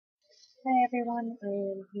Hi everyone, I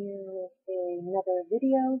am here with another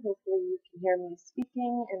video. Hopefully you can hear me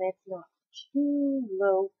speaking and it's not too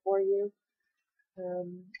low for you. I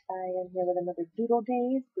am here with another Doodle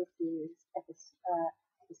Daze. This is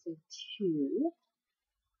episode 2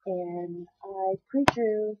 and I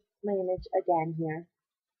pre-drew my image again here.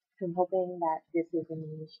 I'm hoping that this isn't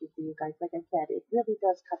an issue for you guys. Like I said, it really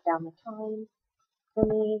does cut down the time for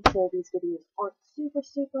me, so these videos aren't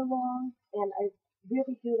super long, and I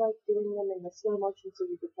really do like doing them in the slow motion so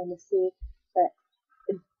you can kind of see, but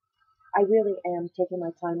I really am taking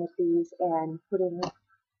my time with these and putting,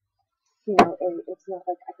 it's not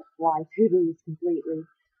like I could fly through these completely.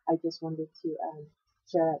 I just wanted to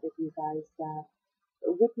share that with you guys that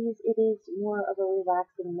with these it is more of a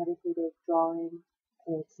relaxing meditative drawing,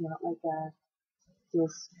 and it's not like a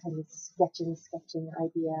just kind of sketching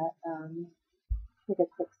idea. Like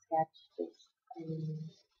a quick sketch, just,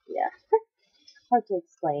 yeah, hard to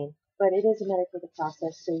explain. But it is a meditative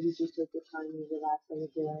process, so you do take your time, you relax when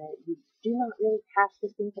you're doing it. You do not really have to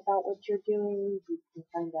think about what you're doing. You can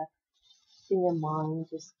kind of, in your mind,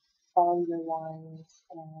 just follow your lines,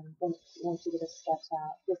 and once you get a sketch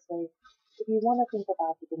out, this way, if you want to think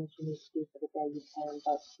about the things you need to do for the day, you can,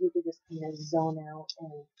 but you can just kind of zone out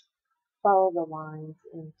and follow the lines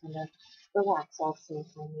and kind of relax all at the same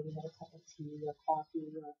time. Maybe have a cup of tea or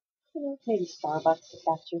coffee or, maybe Starbucks if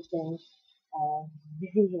that's your thing.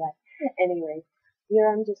 Yeah. Anyway, here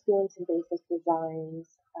I'm just doing some basic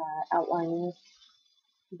designs, outlining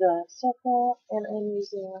the circle, and I'm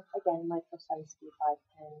using, again, my precise B5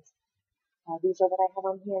 pens. These are what I have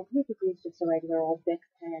on hand. You could use just a regular old Bic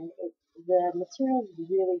pen. The materials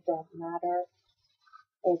really don't matter.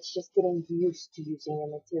 It's just getting used to using a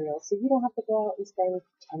material. So you don't have to go out and spend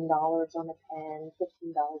 $10 on a pen,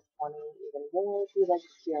 $15, 20, even more if you like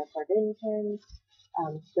Sierra Cardin pens.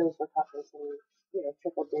 Those were talking some,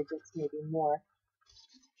 triple digits, maybe more.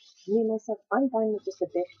 Me myself, I'm fine with just a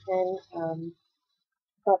Bic pen.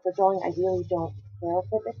 But for drawing, I really don't care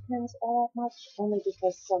for Bic pens all that much, only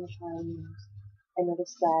because sometimes I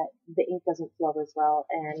notice that the ink doesn't flow as well,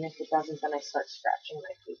 and if it doesn't, then I start scratching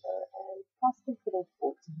my paper and possibly putting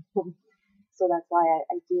folds in them. So that's why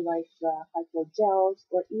I do like the high flow gels,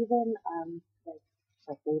 or even like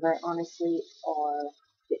my favorite, honestly, are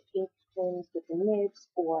the ink pens with the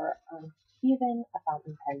nibs, or even a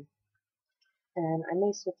fountain pen. And I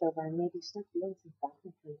may switch over and maybe start doing some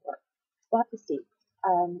fountain pen work. We'll have to see.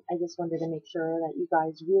 I just wanted to make sure that you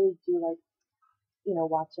guys really do like,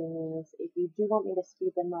 watching these. If you do want me to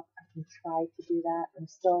speed them up, I can try to do that. I'm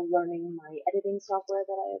still learning my editing software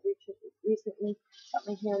that I have recently got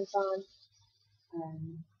my hands on.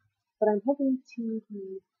 Um, but I'm hoping to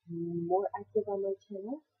be more active on my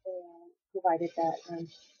channel, and provided that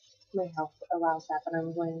my health allows that. But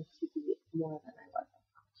I'm going to be more than I was,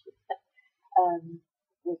 um,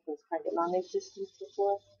 which was kind of non-existent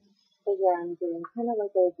before. But yeah, I'm doing kind of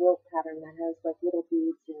like a rope pattern that has like little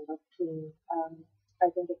beads in between. I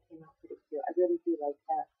think it came out pretty cute. I really do like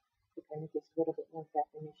that. It kind of gives a little bit more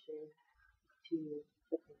definition to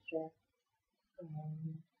the picture.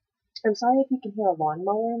 Um, I'm sorry if you can hear a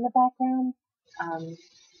lawnmower in the background. Um,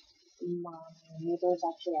 my neighbor's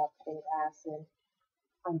actually out cutting grass, and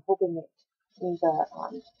I'm hoping that the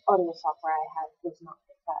audio software I have does not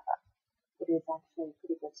pick that up. It is actually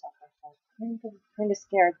pretty good software, so I'm kind of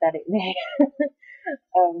scared that it may.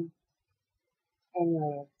 um,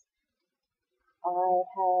 Anyways, I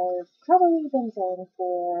have probably been going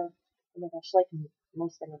for, oh my gosh, like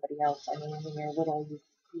most anybody else. I mean, when you're little, you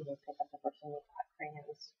pick up the first thing you got,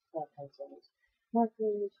 crayons, pencils,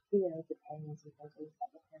 markers, the pens and pencils that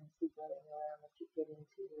you kind of see going around that you get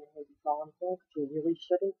into and maybe drawing things that you really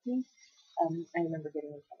shouldn't be. I remember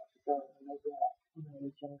getting into trouble for drawing when I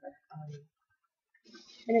was younger.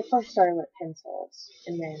 And it first started with pencils,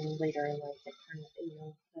 and then later in life, it kind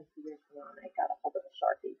of, as the years went on, I got a hold of a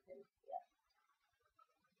Sharpie, and yeah,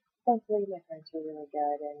 thankfully my friends were really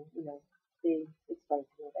good, and they explained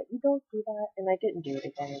to me that you don't do that, and I didn't do it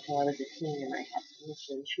again until I was a teen and I had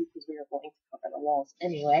permission to, because we were going to cover the walls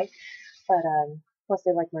anyway. But plus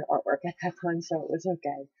they liked my artwork at that time, so it was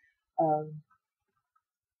okay. Um,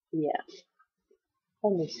 yeah,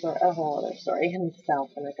 a whole other story in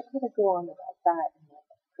itself, and I could probably go on about that and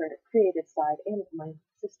the creative side, and my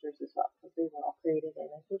sisters as well, because they were all creative, and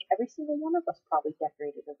I think every single one of us probably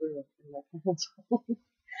decorated a room in their parents' home.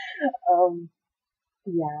 um,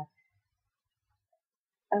 yeah,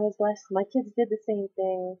 I was blessed. My kids did the same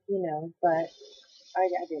thing, but I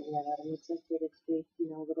didn't know that. I mean, some kids do,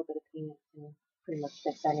 a little bit of paint and pretty much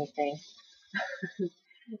fix anything.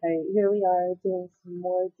 Here we are doing some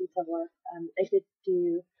more detail work. I did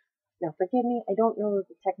do Now forgive me, I don't know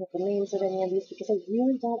the technical names of any of these because I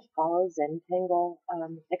really don't follow Zentangle.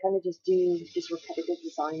 I kind of just do just repetitive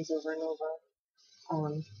designs over and over.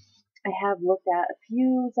 I have looked at a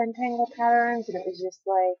few Zentangle patterns and it was just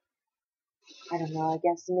like, I don't know, I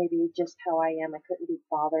guess maybe just how I am. I couldn't be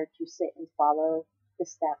bothered to sit and follow the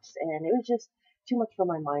steps and it was just too much for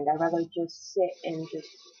my mind. I'd rather just sit and just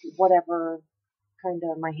whatever kind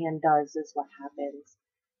of my hand does is what happens.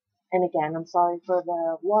 And again, I'm sorry for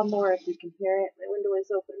the lawnmower if you can hear it. My window is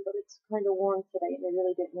open, but it's kind of warm today and I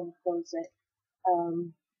really didn't want to close it.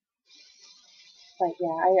 But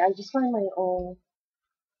yeah, I just find my own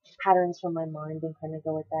patterns from my mind and kind of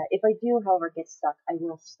go with that. If I do, however, get stuck, I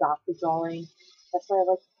will stop the drawing. That's why I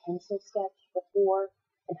like to pencil sketch before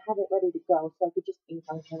and have it ready to go so I could just ink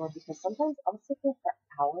on camera because sometimes I'll sit there for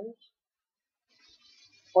hours.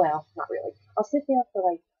 Well, not really. I'll sit there for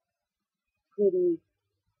like maybe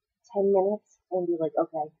 10 minutes and be like,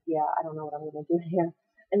 okay, yeah, I don't know what I'm going to do here.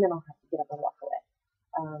 And then I'll have to get up and walk away.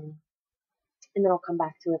 And then I'll come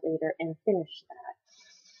back to it later and finish that.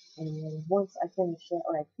 And then once I finish it,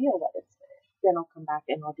 or I feel that it's finished, then I'll come back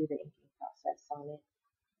and I'll do the inking process on it.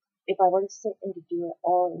 If I were to sit and to do it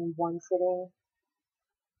all in one sitting,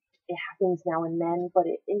 it happens now and then, but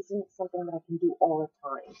it isn't something that I can do all the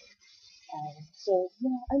time. So,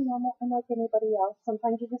 yeah, I'm normal. I'm like anybody else.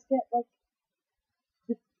 Sometimes you just get, like,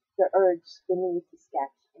 the urge, the need to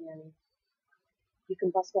sketch, and you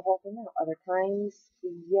can bust the whole thing out. Other times,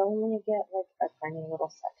 you only get, like, a tiny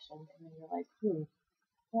little section, and then you're like,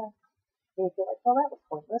 yeah. And you feel like, well, that was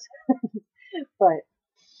pointless. But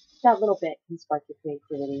that little bit can spark your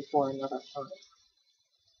creativity for another time.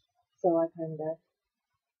 So I kind of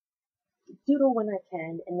doodle when I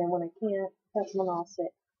can, and then when I can't, that's when I'll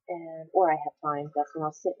sit or I have time, that's when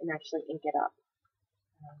I'll sit and actually ink it up.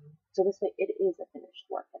 So this way it is a finished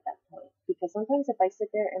work at that point. Because sometimes if I sit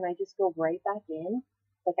there and I just go right back in,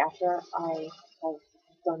 like after I've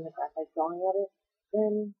done the graphic drawing of it,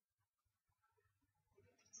 then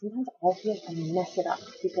sometimes I'll feel like I mess it up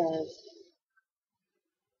because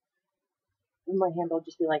my hand will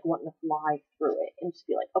just be like wanting to fly through it and just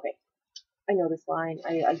be like, okay, I know this line,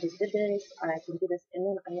 I just did this, I can do this, and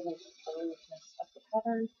then I like totally mess up the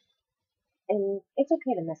pattern. And it's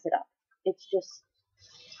okay to mess it up. It's just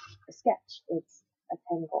a sketch. It's a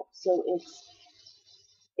tangle. So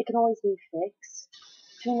it can always be fixed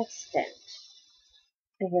to an extent.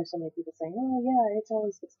 I hear so many people saying, oh yeah, it's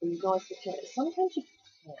always fixed, but you can always fix it. Sometimes you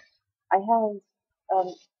can't. I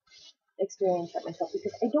have experienced that myself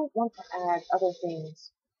because I don't want to add other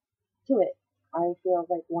things to it. I feel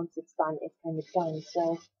like once it's done, it's kind of done.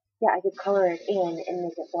 So yeah, I could color it in and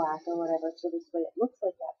make it black or whatever, so this way it looks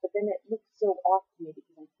like that. But then it looks so off to me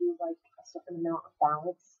because I feel like a certain amount of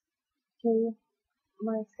balance to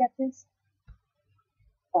my sketches.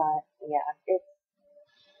 But yeah,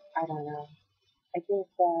 I don't know. I think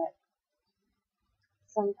that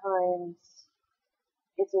sometimes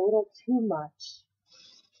it's a little too much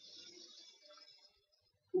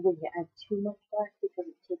when you add too much black because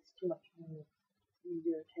it takes too much from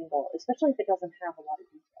your tangle, especially if it doesn't have a lot of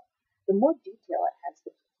detail. The more detail it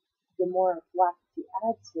has, the more black you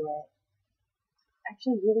add to it,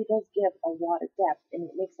 actually really does give a lot of depth and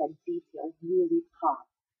it makes that detail really pop.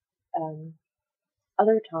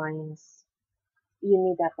 Other times you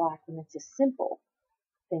need that black when it's a simple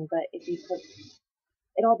thing, but if you put,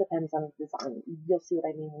 it all depends on the design. You'll see what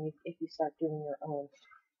I mean if you start doing your own.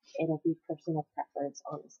 It'll be personal preference,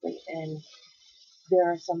 honestly. And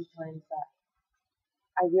there are some times that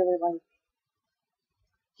I really like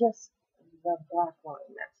just the black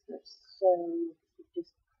line masters. So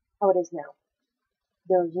just how it is now.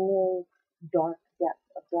 There's no dark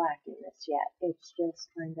depth of black in this yet. It's just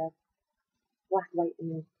kind of black, white,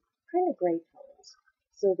 and kind of gray tones.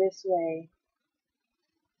 So this way,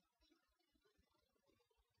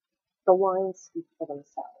 the lines speak for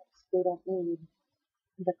themselves. They don't need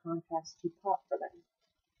the contrast to pop for them.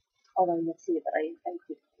 Although you'll see that I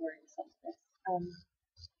keep coloring some of this.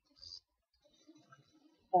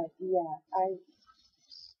 But yeah,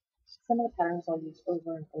 some of the patterns I'll use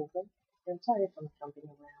over and over. I'm sorry if I'm jumping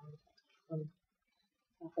around from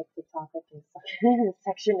topic to topic and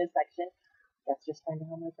section to section. That's just kind of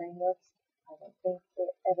how my brain works. I don't think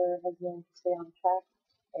it ever has known to stay on track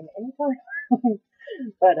in any time.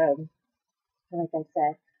 But like I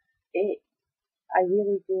said, I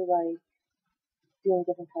really do like doing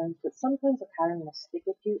different patterns, but sometimes a pattern will stick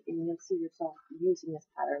with you and you'll see yourself using this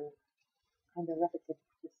pattern kind of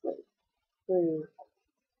repetitively through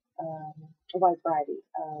a wide variety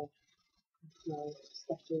of your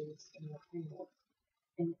sketches and your framework.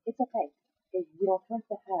 And it's okay. You don't have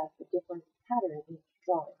to have a different pattern in each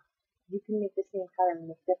drawing. you can make the same pattern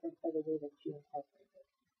look different by the way that you incorporate it.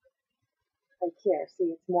 Like here,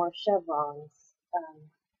 see, it's more chevrons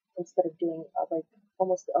instead of doing like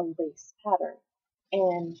almost a lace pattern.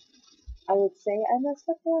 And I would say I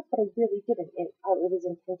messed up there, but I really didn't. It was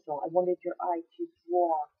intentional. I wanted your eye to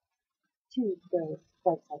draw to the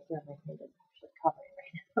right side where my hand is actually covering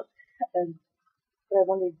right now. But I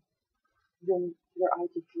wanted your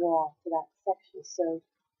eye to draw to that section, so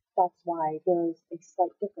that's why there's a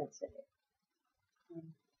slight difference in it.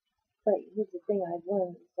 But here's the thing I've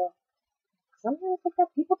learned is that sometimes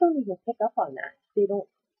people don't even pick up on that. They don't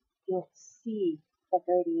see that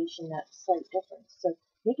gradation, that slight difference. So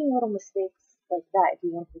making little mistakes like that, if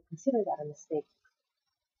you want to consider that a mistake,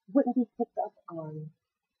 wouldn't be picked up on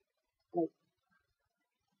like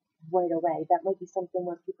right away. That might be something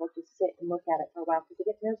where people just sit and look at it for a while because they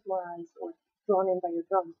get mesmerized or drawn in by your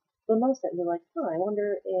drum. They'll notice it and they're like, I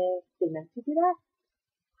wonder if they meant to do that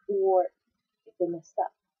or if they messed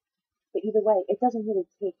up. But either way, it doesn't really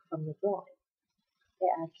take from the drawing.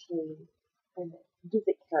 It actually kind of gives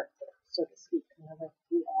it character, so to speak. Kind of like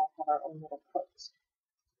we all have our own little quirks.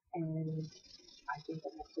 And I think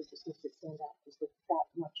that actually just makes it stand out just with that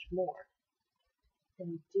much more.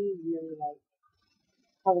 And I do really like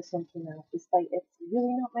how this one came out, despite it's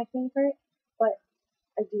really not my favorite, but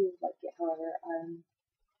I do like it. However,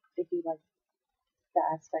 I do like the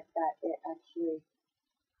aspect that it actually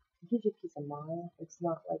gives you peace of mind. It's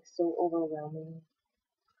not like so overwhelming.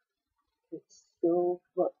 It's still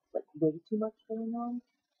like way too much going on.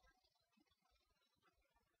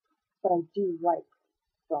 But I do like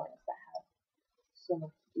drawings that have so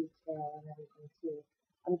much detail and everything too.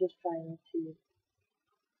 I'm just trying to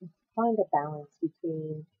find a balance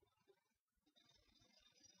between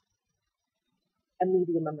a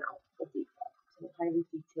medium amount of detail, so highly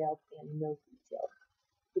detailed and no detailed.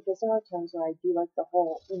 Because there are times where I do like the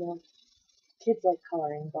whole, kids like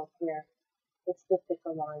coloring book where it's the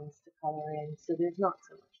thicker lines to color in, so there's not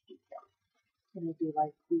so much detail. And I do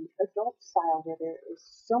like the adult style where there is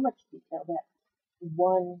so much detail that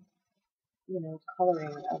one,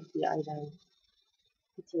 coloring of the item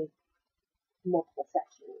could take multiple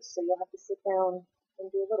sessions. So you'll have to sit down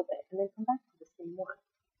and do a little bit and then come back to the same one.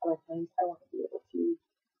 Other times I want to be able to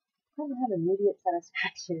kind of have immediate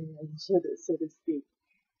satisfaction, so to speak.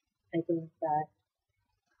 I think that,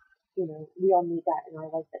 we all need that in our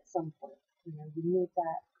life at some point. You need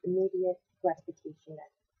that immediate gratification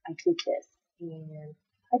that I did this and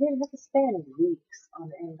I didn't have to spend weeks on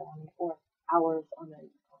end on it or hours on end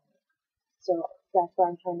on it. So that's why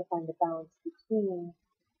I'm trying to find the balance between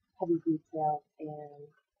heavy detail and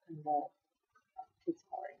kind of kids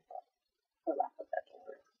coloring book, for lack of a better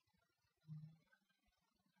word.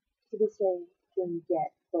 So this way you can get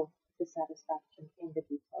both the satisfaction and the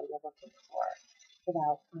detail you're looking for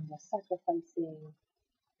without kind of sacrificing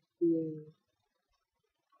the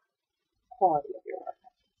quality of your work,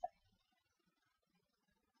 I should say.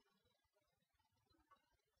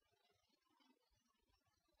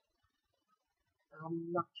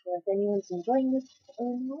 I'm not sure if anyone's enjoying this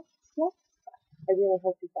or not yet. I really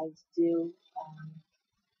hope you guys do.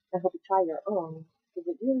 I hope you try your own because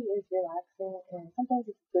it really is relaxing and sometimes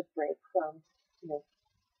it's a good break from, like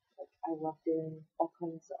I love doing all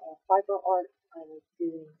kinds of fiber art. I love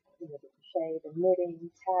doing, the crochet, the knitting,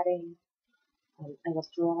 tatting. I love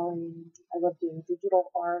drawing. I love doing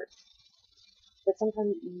digital art. But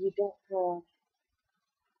sometimes you don't have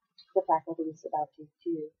the faculties about you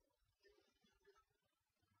to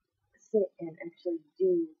sit and actually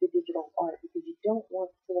do the digital art because you don't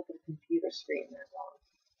want to look at a computer screen that long,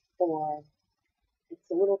 or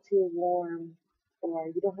it's a little too warm, or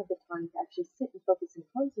you don't have the time to actually sit and focus and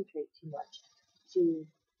concentrate too much to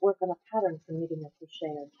work on a pattern for knitting or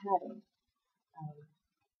crochet or tatting. And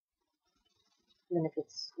then if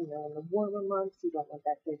it's, in the warmer months, you don't want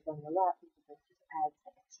that kids on your lap because it just adds the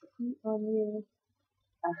extra heat on you.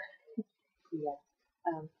 Yeah.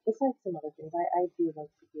 Besides some other things, I do like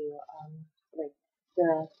to do, like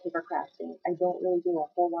the paper crafting. I don't really do a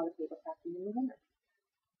whole lot of paper crafting in the winter.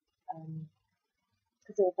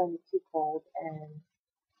 Because I find it too cold and,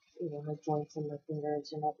 my joints and my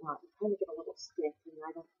fingers and whatnot kind of get a little stiff and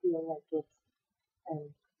I don't feel like it's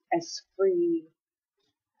as free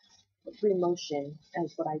motion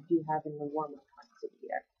as what I do have in the warmer times of the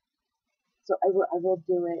year. So I will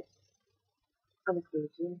do it on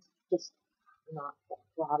occasion, just not full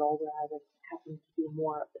throttle where I would happen to do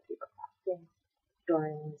more of the paper crafting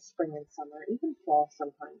during spring and summer, even fall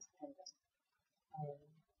sometimes depending.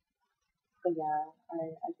 But yeah,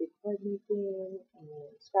 I did card making and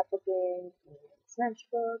scrapbooking and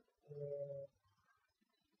sketchbook and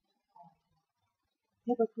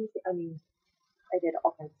table piece. I mean, I did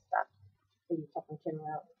all kinds of stuff. Maybe tuck and chin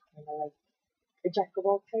out, kind of like a jack of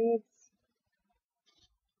all trades.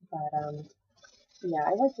 But yeah,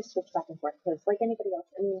 I like to switch back and forth because, like anybody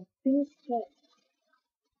else, I mean, things get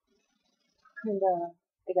kind of,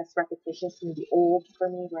 I guess, repetitious, maybe old for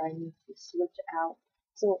me, where I need to switch out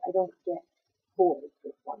so I don't get bored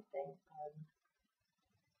with one thing.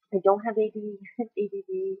 I don't have ADD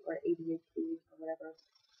or ADHD or whatever.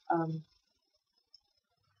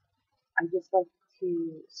 I just like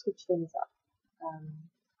to switch things up. Um,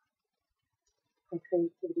 my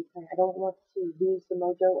creativity plan. I don't want to lose the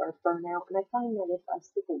mojo or burn out. And I find that if I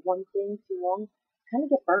stick with one thing too long, I kind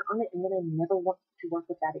of get burnt on it, and then I never want to work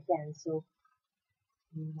with that again. So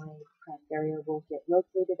my craft area will get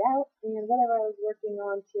rotated out, and whatever I was working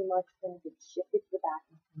on too much kind of gets shifted to the back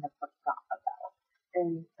and kind of forgot about.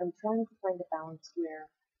 And I'm trying to find a balance where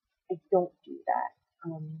I don't do that.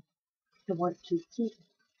 I want to keep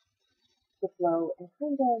the flow and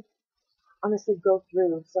kind of honestly go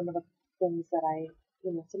through some of the things that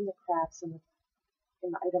some of the crafts and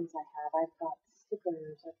the items I have. I've got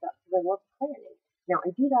stickers. Because I love planning. Now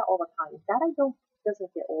I do that all the time. That I don't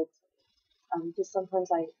doesn't get old to me. Just sometimes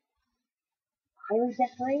I highly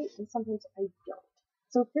decorate and sometimes I don't.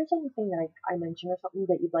 So if there's anything that I mention or something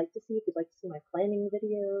that you'd like to see, if you'd like to see my planning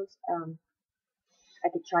videos, I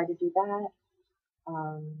could try to do that.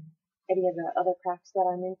 Any of the other crafts that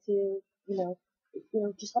I'm into,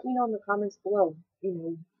 just let me know in the comments below,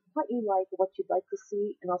 what you like, what you'd like to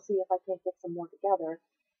see, and I'll see if I can't get some more together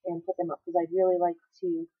and put them up, because I'd really like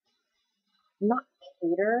to not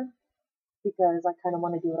cater, because I kind of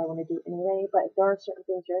want to do what I want to do anyway, but if there are certain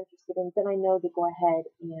things you're interested in, then I know to go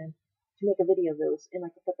ahead and to make a video of those, and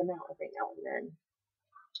I can put them out every now and then.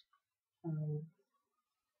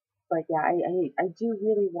 But yeah, I do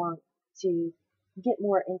really want to get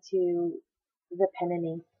more into the pen and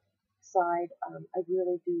ink side. I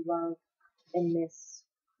really do love and miss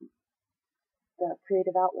the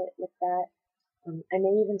creative outlet with that. I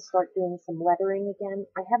may even start doing some lettering again.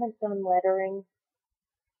 I haven't done lettering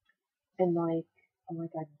in like, oh my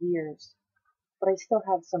god, years. But I still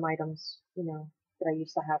have some items, that I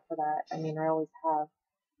used to have for that. I mean, I always have,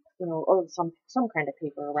 some kind of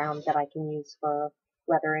paper around that I can use for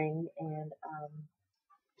lettering, and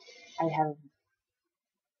I have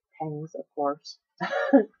pens, of course.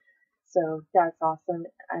 So that's awesome,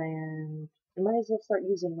 and I might as well start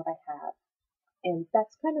using what I have. And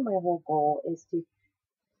that's kind of my whole goal, is to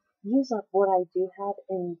use up what I do have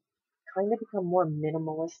and kind of become more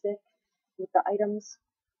minimalistic with the items,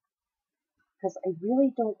 because I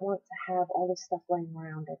really don't want to have all this stuff laying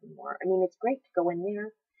around anymore. I mean, it's great to go in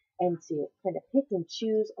there and to kind of pick and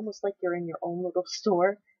choose, almost like you're in your own little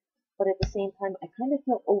store, but at the same time, I kind of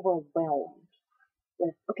feel overwhelmed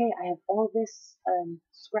with, okay, I have all this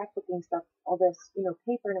scrapbooking stuff, all this,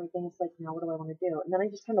 paper and everything. It's like, now what do I want to do? And then I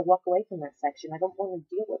just kind of walk away from that section. I don't want to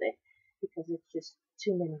deal with it because it's just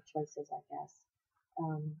too many choices, I guess.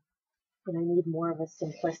 And I need more of a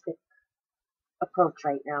simplistic approach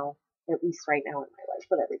right now, at least right now in my life,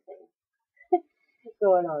 with everything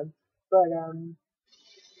going on. But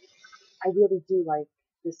I really do like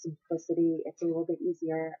the simplicity. It's a little bit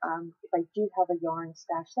easier. If I do have a yarn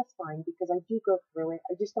stash, that's fine, because I do go through it.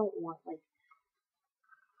 I just don't want like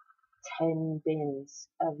 10 bins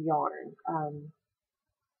of yarn.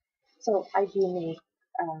 So I do make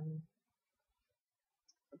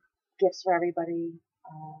gifts for everybody,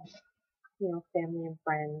 family and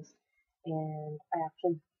friends, and I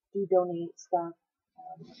actually do donate stuff,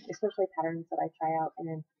 especially patterns that I try out. And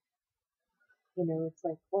then, it's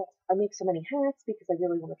like, well, I make so many hats because I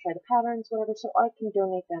really want to try the patterns, whatever, so I can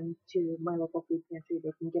donate them to my local food pantry.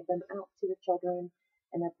 They can give them out to the children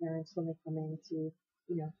and their parents when they come in to,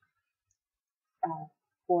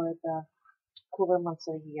 for the cooler months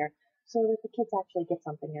of the year, so that the kids actually get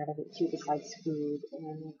something out of it too, besides food,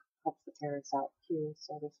 and helps the parents out too.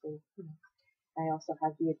 So this way, I also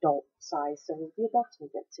have the adult size, so the adults will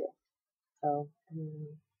get too. So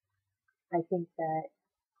I think that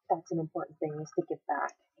that's an important thing, is to give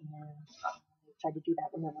back, and try to do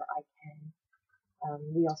that whenever I can.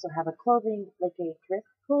 We also have a like a thrift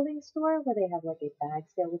clothing store, where they have like a bag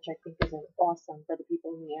sale, which I think is awesome for the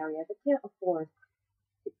people in the area that can't afford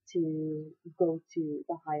to go to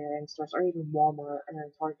the higher end stores, or even Walmart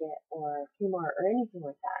or Target or Kmart or anything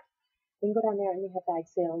like that. You can go down there and they have bag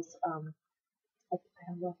sales. I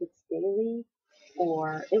don't know if it's daily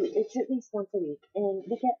or it's at least once a week, and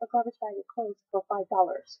they get a garbage bag of clothes for $5,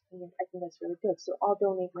 and I think that's really good. So I'll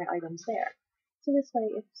donate my items there. So this way,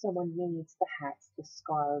 if someone needs the hats, the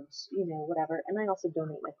scarves, whatever, and I also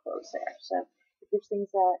donate my clothes there. So If there's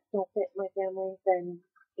things that don't fit my family, then,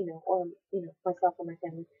 or, myself or my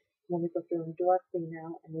family, then we go through and do our clean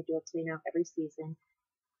out, and we do a clean out every season.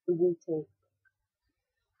 We take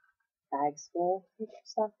bags full of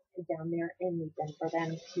stuff down there and leave them for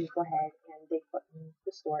them to go ahead and they put in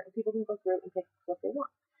the store, and people can go through and pick what they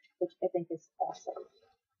want, which I think is awesome.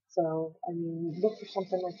 So, I mean, look for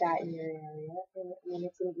something like that in your area, and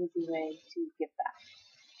it's an easy way to give back.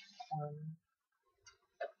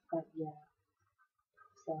 But yeah,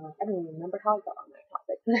 so I don't even remember how I got on that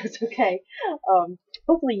topic, but that's okay.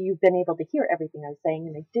 Hopefully you've been able to hear everything I was saying,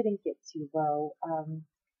 and I didn't get too low.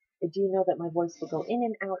 I do know that my voice will go in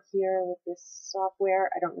and out here with this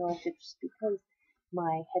software. I don't know if it's because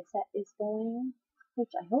my headset is going,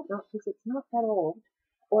 which I hope not because it's not that old,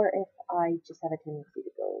 or if I just have a tendency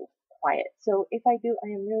to go quiet. So if I do, I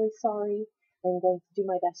am really sorry. I'm going to do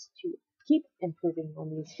my best to keep improving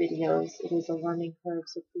on these videos. It is a learning curve,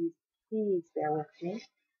 so please bear with me.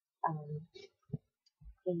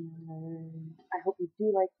 And I hope you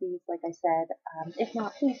do like these, like I said. If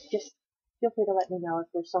not, please just feel free to let me know. If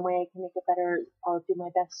there's some way I can make it better, I'll do my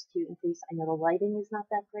best to increase. I know the lighting is not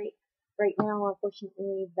that great right now,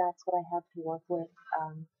 unfortunately. That's what I have to work with.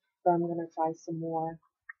 But I'm going to try some more.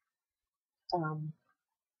 I'm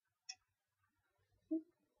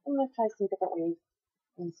going to try some different ways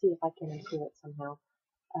and see if I can improve it somehow.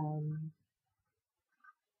 And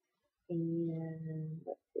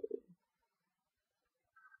let's see.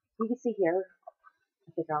 You can see here,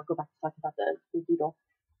 I think I'll go back to talk about the doodle.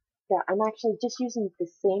 Yeah, I'm actually just using the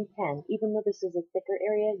same pen. Even though this is a thicker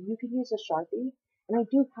area, you could use a Sharpie. And I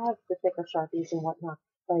do have the thicker Sharpies and whatnot,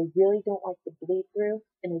 but I really don't like the bleed through,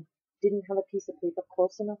 and I didn't have a piece of paper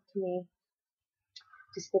close enough to me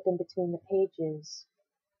to stick in between the pages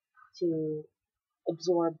to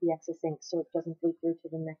absorb the excess ink so it doesn't bleed through to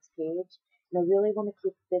the next page. And I really want to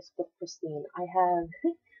keep this book pristine. I have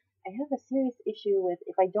I have a serious issue with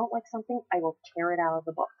if I don't like something, I will tear it out of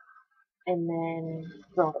the book and then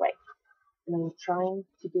throw it away. And I'm trying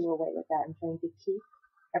to do away with that. I'm trying to keep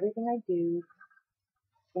everything I do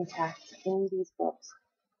intact in these books.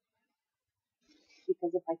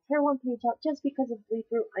 Because if I tear one page out just because of bleed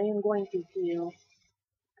through, I am going to feel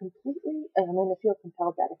I'm going to feel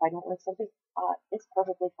compelled that if I don't like something, it's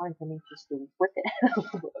perfectly fine for me just to rip it out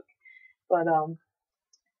of the book. But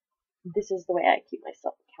this is the way I keep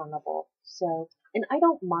myself accountable. So, and I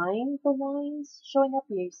don't mind the lines showing up.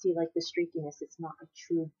 You see like the streakiness. It's not a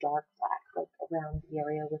true dark black like around the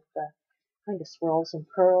area with the kind of swirls and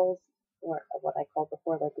pearls, or what I called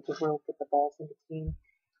before, like with the rope with the balls in between.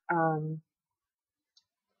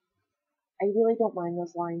 I really don't mind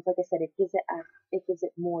those lines. Like I said, it gives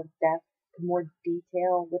it more depth, more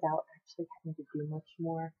detail without actually having to do much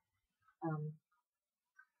more.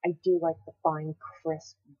 I do like the fine,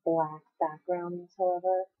 crisp black backgrounds,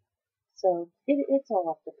 however. So it's all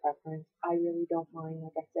up to preference. I really don't mind.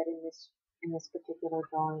 Like I said, in this particular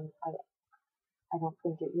drawing, I don't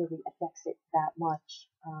think it really affects it that much.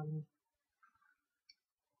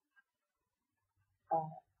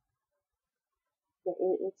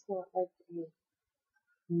 It's not like a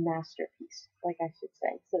masterpiece, like I should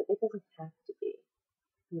say. So it doesn't have to be,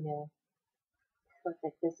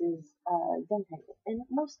 perfect. This is Zen painting, and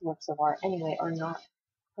most works of art, anyway, are not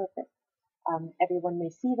perfect. Everyone may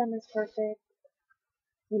see them as perfect,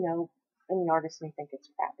 and the artist may think it's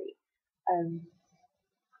crappy. And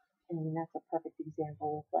that's a perfect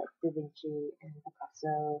example with like Da Vinci and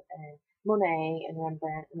Picasso and Monet and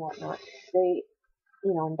Rembrandt and whatnot. They,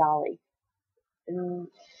 and Dali. And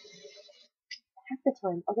half the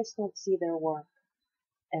time, artists don't see their work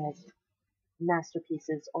as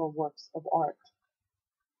masterpieces or works of art.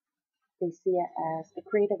 They see it as a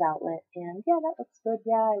creative outlet, and yeah, that looks good.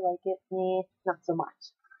 Yeah, I like it. Me, not so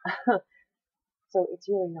much. So it's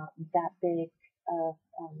really not that big of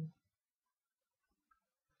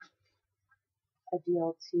a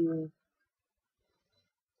deal to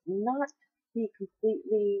not be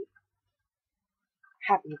completely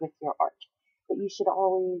happy with your art. But you should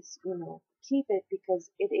always, keep it because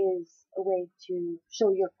it is a way to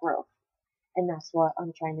show your growth. And that's what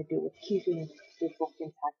I'm trying to do with keeping the book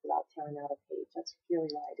intact without tearing out a page. That's really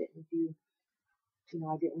why I didn't do,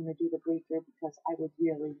 I didn't want to do the bleed through because I would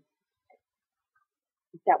really,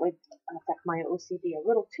 that would affect my OCD a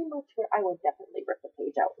little too much, where I would definitely rip the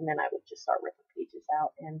page out and then I would just start ripping pages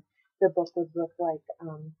out and the book would look like,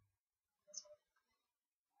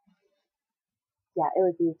 it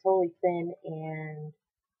would be totally thin and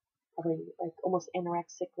probably like almost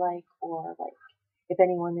anorexic like, or like if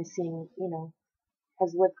anyone is seeing,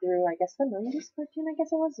 has lived through, I guess, the 90s cartoon, I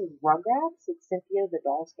guess it was Rugrats. It's Cynthia the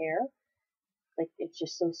doll's hair. like it's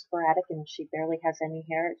just so sporadic and she barely has any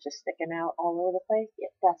hair. It's just sticking out all over the place. Yeah,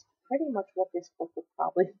 that's pretty much what this book would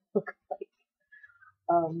probably look like.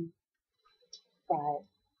 Um, but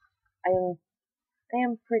I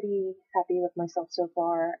am pretty happy with myself so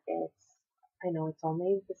far. I know it's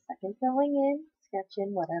only the second filling in,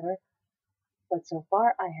 sketching, whatever. But so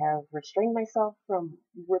far, I have restrained myself from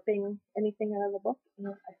ripping anything out of the book, and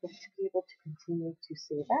I hope to be able to continue to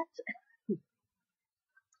say that.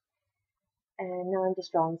 And now I'm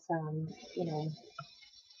just drawing some,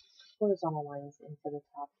 horizontal lines into the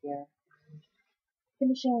top here. And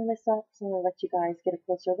finishing this up, so I'll let you guys get a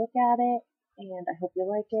closer look at it, and I hope you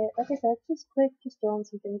like it. Like I said, just quick, just throwing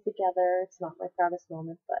some things together. It's not my proudest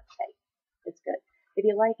moment, but hey, it's good. If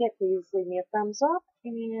you like it, please leave me a thumbs up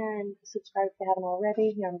and subscribe if you haven't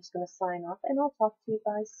already. Here, I'm just going to sign off, and I'll talk to you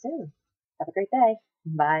guys soon. Have a great day.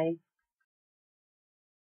 Bye.